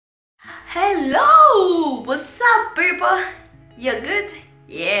Hello, what's up, people? You good?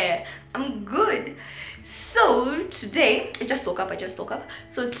 Yeah, I'm good. So today, I just woke up.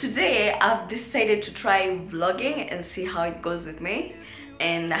 So today, I've decided to try vlogging and see how it goes with me,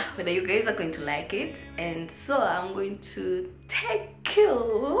 and whether you guys are going to like it. And so I'm going to take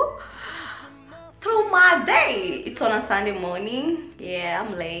you through my day. It's on a Sunday morning. Yeah,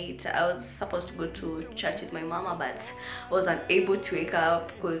 I'm late. I was supposed to go to church with my mama, but I was unable to wake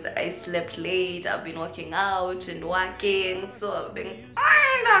up because I slept late. I've been working out and working, so I've been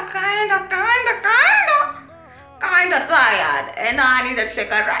kinda tired, and I need to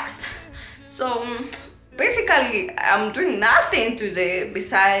take a rest. So basically, I'm doing nothing today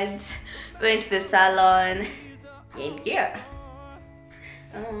besides going to the salon and yeah.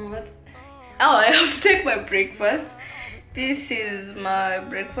 What? Oh, I have to take my breakfast. This is my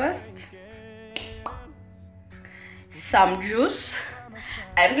breakfast. Some juice.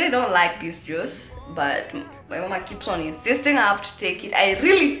 I really don't like this juice, but my mama keeps on insisting I have to take it. I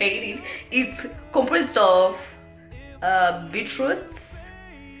really hate it. It's composed of beetroots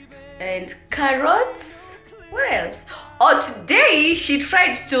and carrots. What else? Oh, today she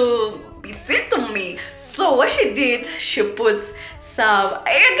tried to be sweet to me. So what she did, she put some,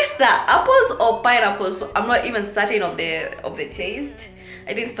 I guess the apples or pineapples. So I'm not even certain of the taste.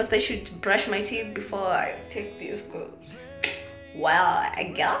 I think first I should brush my teeth before I take this, cause well,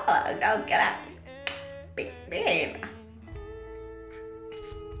 I gotta get a big man.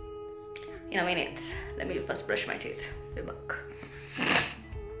 In a minute. Let me first brush my teeth. Be back.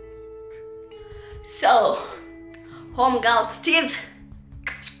 So, homegirl's teeth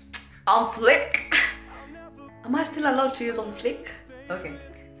on flick. Am I still allowed to use on flick? Okay.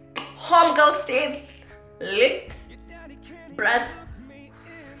 Homegirl's teeth lit. Bread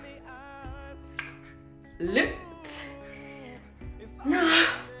lit. Now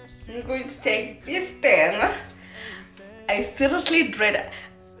I'm going to take this thing. I seriously dread it.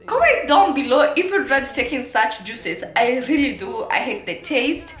 Comment down below if you dread taking such juices. I really do. I hate the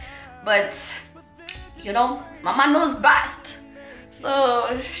taste, but you know, mama knows best.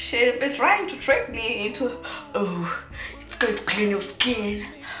 So she'll be trying to trick me into, oh, it's going to clean your skin.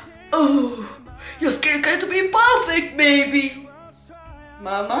 Oh, your skin is going to be perfect, baby.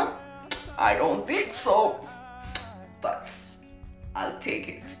 Mama, I don't think so, but I'll take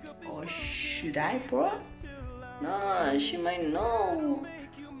it. Or should I, bro? No, she might know.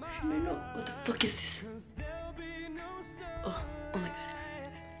 She might know. What the fuck is this? Oh my god.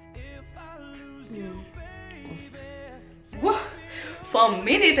 Whoa. For a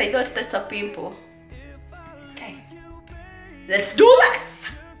minute I thought that's a pimple. Okay. Let's do this!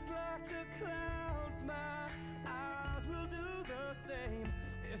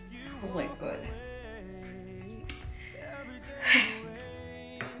 Oh my god.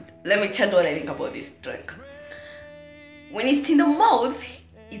 Let me tell you what I think about this drink. When it's in the mouth,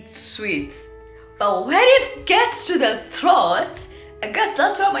 it's sweet. But when it gets to the throat, I guess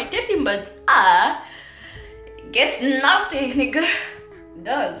that's where my tasting buds are, it gets nasty, nigga. It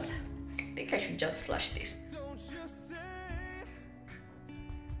does. I think I should just flush this.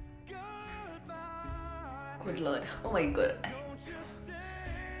 Good lord. Oh my god.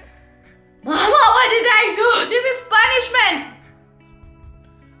 Mama, what did I do? This is punishment.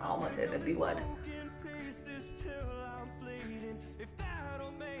 Oh my god, the big one.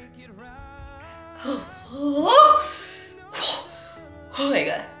 Oh my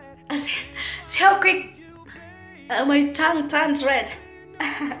god. See how quick my tongue turned red.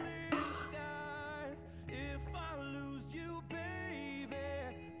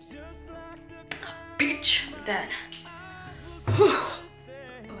 Bitch, that. Oh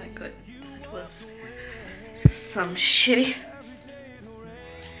my god, that was some shitty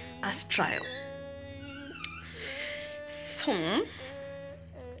ass trial. So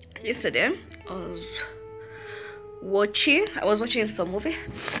yesterday I was watching some movie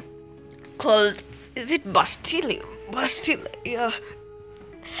called, is it Bastille? Bastille, yeah.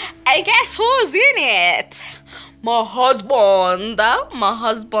 I guess who's in it? My husband. My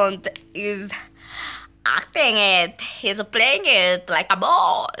husband is acting it. He's playing it like a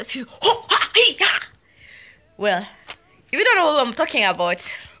boss. He's well, if you don't know who I'm talking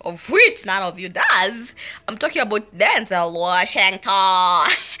about, of which none of you does, I'm talking about Denzel Washington.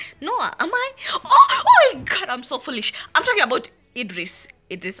 No, am I? Oh my god, I'm so foolish. I'm talking about Idris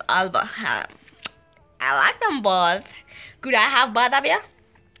Elba. I like them both. Could I have both of you?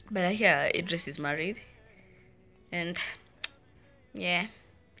 But I hear Idris is married. And yeah,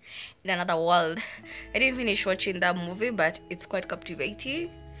 in another world. I didn't finish watching that movie, but it's quite captivating.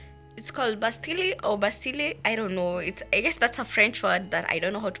 it's called Bastille or Bastille. I don't know. I guess that's a French word that I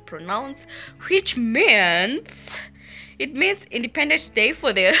don't know how to pronounce, which means it means Independence Day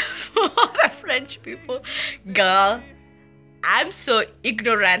for the for the French people. Girl, I'm so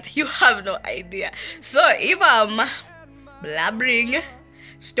ignorant. You have no idea. So if I'm blabbering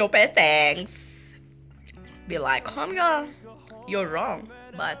stupid things, be like, girl, you're wrong,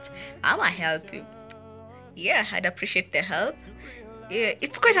 but I'ma help you. Yeah, I'd appreciate the help. Yeah,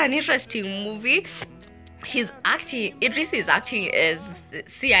 it's quite an interesting movie. His acting, Idris is acting as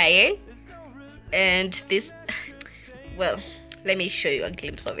CIA, and this, well, let me show you a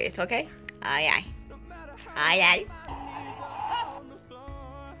glimpse of it, okay? Aye, aye, aye, aye.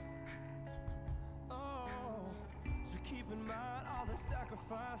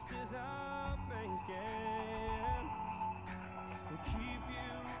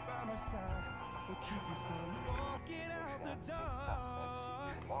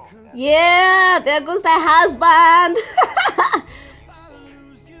 Yeah, there goes the husband.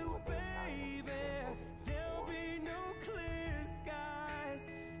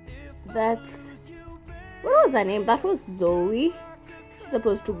 That's, what was her name? That was Zoe. She's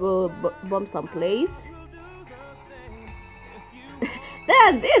supposed to go bomb some place.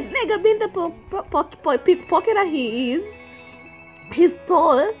 Then this nigga being the pickpocketer he is, he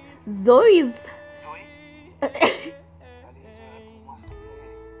stole Zoe's.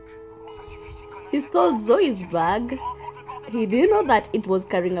 He stole Zoe's bag. He didn't know that it was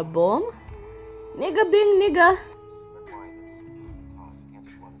carrying a bomb. Nigga being nigga.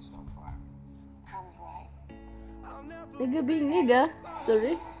 Nigga being nigga.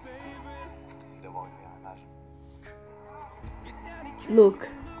 Sorry. Look,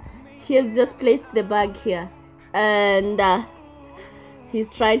 he has just placed the bag here, and he's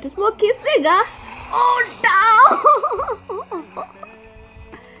trying to smoke his cigar. Oh no!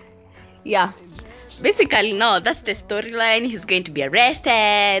 Yeah. Basically, no, that's the storyline. He's going to be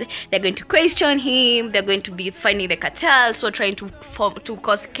arrested. They're going to question him. They're going to be finding the cartels, so trying to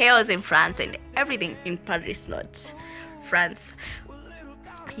cause chaos in France and everything in Paris, not France.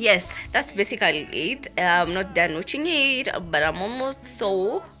 Yes, that's basically it. I'm not done watching it, but I'm almost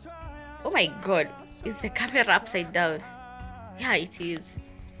so. Oh my god, is the camera upside down? Yeah, it is.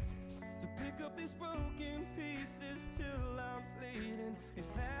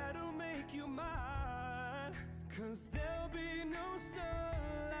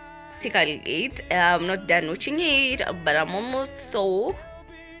 Basically it. I'm not done watching it, but I'm almost so.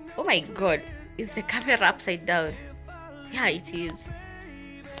 Oh my god, is the camera upside down? Yeah, it is.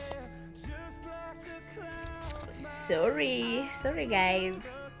 Sorry guys.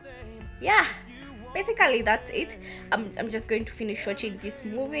 Yeah, basically that's it. I'm just going to finish watching this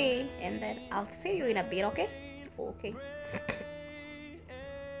movie and then I'll see you in a bit. Okay.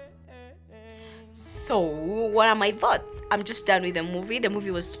 So what are my thoughts? I'm just done with the movie. The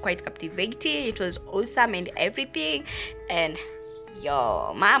movie was quite captivating. It was awesome and everything. And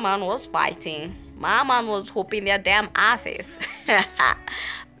yo, my man was fighting. My man was whooping their damn asses.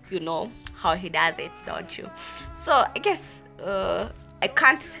 You know how he does it, don't you? So I guess I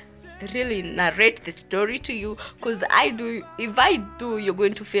can't really narrate the story to you, because if I do, you're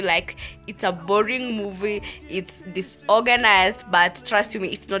going to feel like it's a boring movie, it's disorganized. But trust me,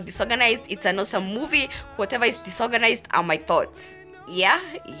 it's not disorganized. It's an awesome movie. Whatever is disorganized are my thoughts.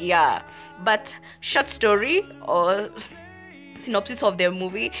 Yeah. But short story or synopsis of the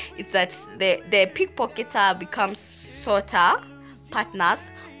movie is that the pickpocketer becomes sorta partners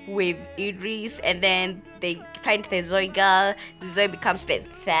with Idris, and then they find the Zoe girl. The Zoe becomes the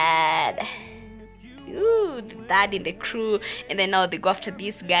third in the crew, and then now they go after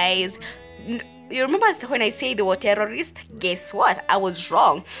these guys. You remember when I say they were terrorists? Guess what? I was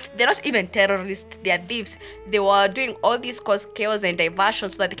wrong. They're not even terrorists, they're thieves. They were doing all this cause chaos and diversion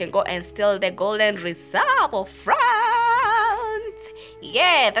so that they can go and steal the golden reserve of France.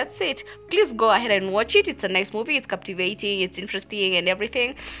 Yeah, that's it. Please go ahead and watch it. It's a nice movie. It's captivating, it's interesting and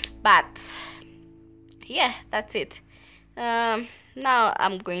everything. But yeah, that's it. Now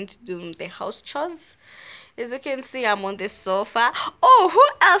I'm going to do the house chores. As you can see, I'm on the sofa. Oh, who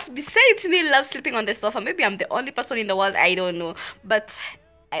else besides me loves sleeping on the sofa? Maybe I'm the only person in the world, I don't know. But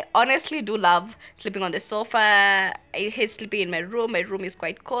I honestly do love sleeping on the sofa. I hate sleeping in my room. My room is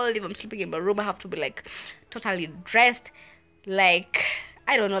quite cold. If I'm sleeping in my room, I have to be like totally dressed. Like,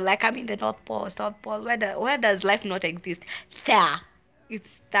 I don't know, like I'm in the North Pole, South Pole. Where does life not exist? There.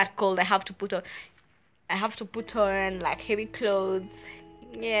 It's that cold. I have to put on like heavy clothes.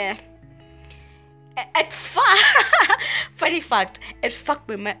 Yeah. At first, funny fact, at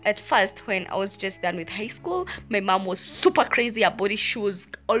first when I was just done with high school, my mom was super crazy about it. She was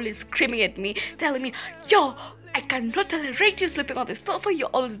always screaming at me, telling me, yo, I cannot tolerate you sleeping on the sofa. You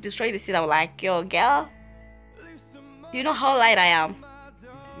always destroy the seat. I'm like, yo, girl, do you know how light I am?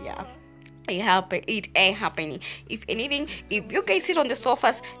 Yeah. It ain't happening. If anything, if you guys sit on the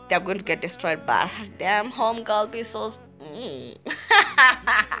sofas, they're going to get destroyed. But damn, home girl, be so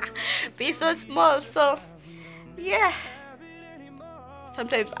be so small. So yeah,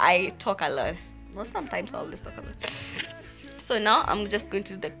 sometimes I talk a lot. Not sometimes, I always talk a lot. So now I'm just going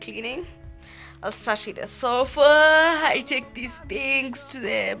to do the cleaning. I'll start with the sofa. I take these things to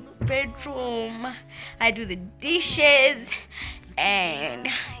the bedroom. I do the dishes, and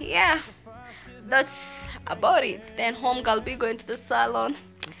yeah, that's about it. Then home girl be going to the salon.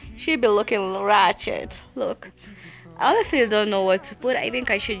 She'll be looking ratchet. Look, I honestly don't know what to put. I think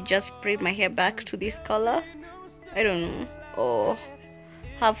I should just braid my hair back to this color. I don't know, or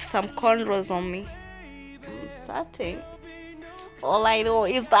have some cornrows on me. I'm starting. All I know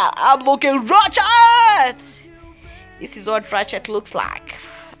is that I'm looking ratchet. This is what ratchet looks like,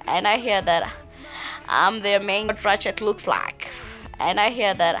 and I hear that I'm their main. What ratchet looks like, and I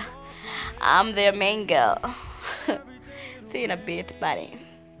hear that I'm their main girl. See you in a bit, buddy.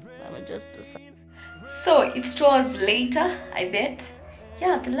 Let me just do something. So it's 2 hours later, I bet.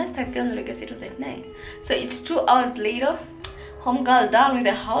 Yeah, the last I filmed, I guess it was at night. So it's 2 hours later. Home girl done with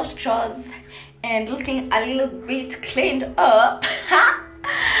the house chores and looking a little bit cleaned up.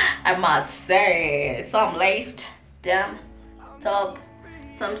 I must say, some laced damn top,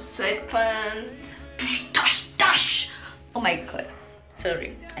 some sweatpants. Dash. Oh my god,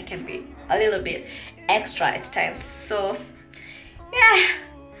 sorry, I can be a little bit extra at times. So yeah,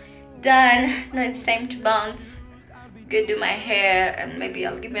 done. Now it's time to bounce, go do my hair, and maybe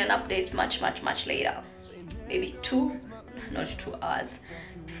I'll give you an update much later. Maybe not 2 hours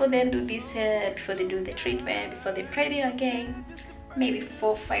before they do this hair, before they do the treatment, before they braid it again. Maybe 4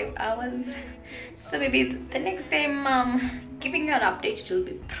 or 5 hours. So maybe the next time giving you an update, it will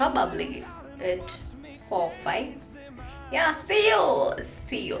be probably at 4 or 5. Yeah, see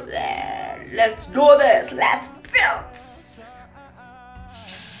you there. Let's do this. Let's build.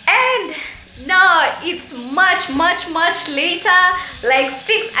 And now it's much later, like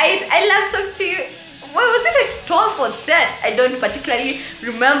 6. I last talked to you. What was it, at 12 or 10? I don't particularly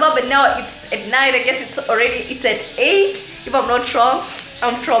remember, but now it's at night. I guess it's at 8, if I'm not wrong.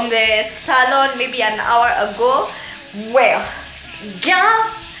 I'm from the salon maybe an hour ago. Well,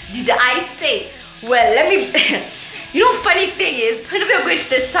 girl, did I say? Well, let me you know, funny thing is, whenever you're going to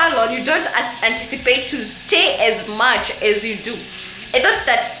the salon, you don't anticipate to stay as much as you do. I thought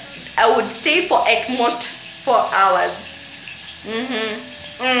that I would stay for at most 4 hours.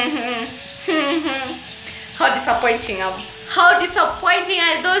 How disappointing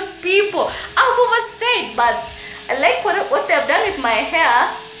are those people? I've overstayed, but I like what they've done with my hair.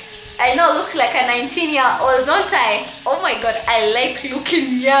 I now look like a 19-year-old, don't I? Oh my god, I like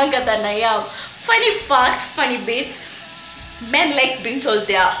looking younger than I am. Funny fact, funny bit, men like being told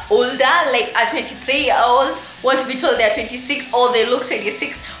they are older. Like a 23-year-old want to be told they are 26 or they look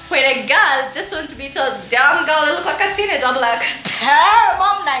 26. When a girl just want to be told, damn girl, you look like a teenager, I'm like, damn,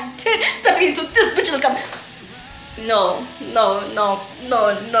 I'm 19, step into this bitch will come. No.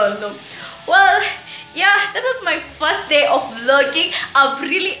 Well, yeah, that was my first day of vlogging. I've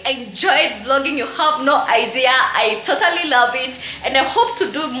really enjoyed vlogging. You have no idea. I totally love it, and I hope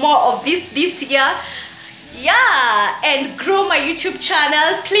to do more of this year. Yeah, and grow my YouTube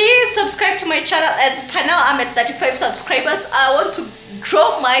channel. Please subscribe to my channel. As per now I'm at 35 subscribers. I want to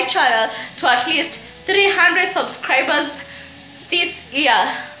grow my channel to at least 300 subscribers this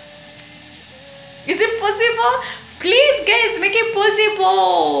year. Is it possible? Please guys, make it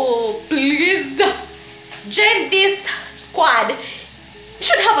possible. Please join this squad. We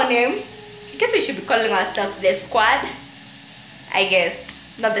should have a name. I guess we should be calling ourselves the squad. I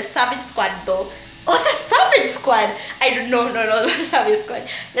guess not the Savage Squad though. Oh, the Savage Squad. I don't know. No, the Savage Squad.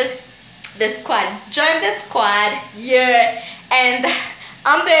 The squad. Join the squad. Yeah. And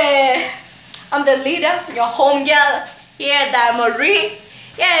I'm the leader, your home girl here, Marie.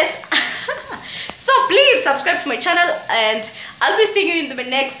 Yes. So please subscribe to my channel, and I'll be seeing you in the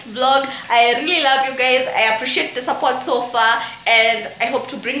next vlog. I really love you guys. I appreciate the support so far, and I hope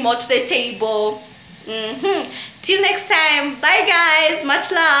to bring more to the table. Till next time. Bye guys.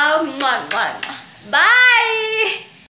 Much love. Bye.